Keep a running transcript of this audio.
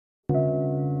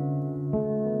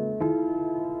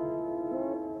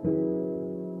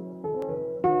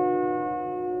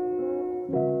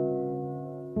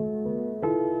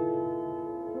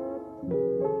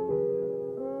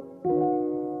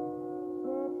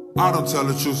I don't tell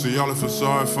the truth, so y'all feel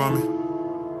sorry for me.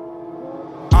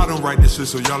 I don't write this shit,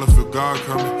 so y'all feel God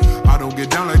coming. I don't get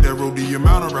down like that road, the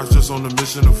amount of raps just on the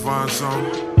mission to find some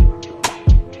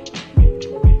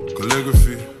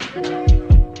calligraphy.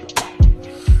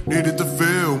 Needed to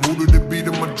feel, moved to the beat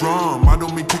of my drum. I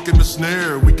don't mean kicking the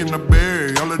snare, we cannot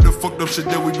bear all of the fucked up shit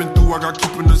that we've been through. I got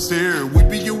keeping us here. We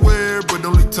be aware, but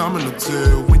only time will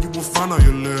tell when you will find out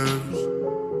your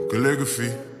lips.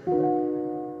 Calligraphy.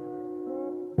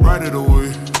 Write it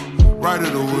away, write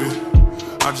it away.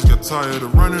 I just got tired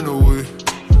of running away,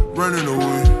 running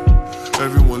away.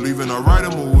 Everyone leaving, I write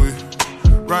them away,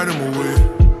 write them away.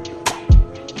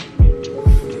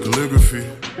 Calligraphy.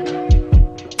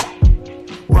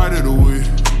 Write it away,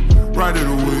 write it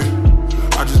away.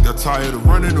 I just got tired of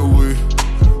running away,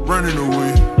 running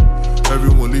away.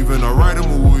 Everyone leaving, I write them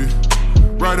away,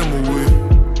 write them away.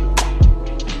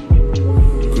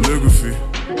 Calligraphy.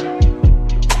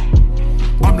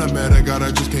 I'm not mad at God,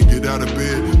 I just can't get out of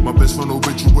bed. My best friend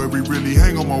obituary really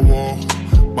hang on my wall.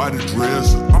 By the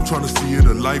dress, I'm trying to see it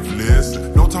a life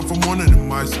lesson. No time for mourning in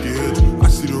my schedule. I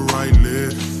see the right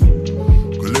list.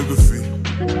 Calligraphy.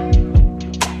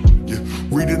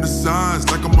 Reading the signs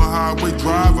like I'm a highway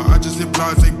driver. I just hit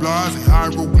𝚂𝚊𝚋𝚋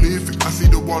hieroglyphic. I see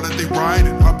the wall that they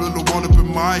writing. I built a wall up in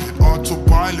my head,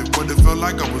 autopilot. But it felt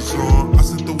like I was on. I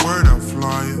sent the word out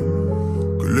flying.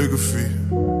 Calligraphy.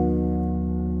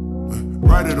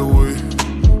 Write it away,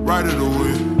 write it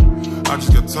away. I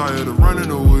just got tired of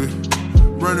running away,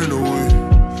 running away.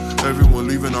 Everyone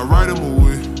leaving, I write them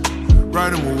away,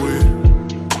 write them away.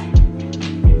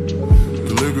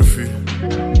 Calligraphy.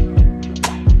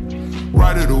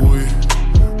 Write it away,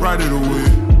 write it away.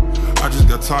 I just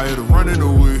got tired of running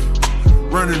away,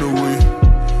 running away.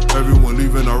 Everyone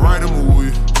leaving, I write them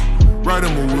away, write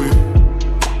them away.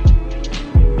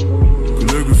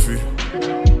 Calligraphy.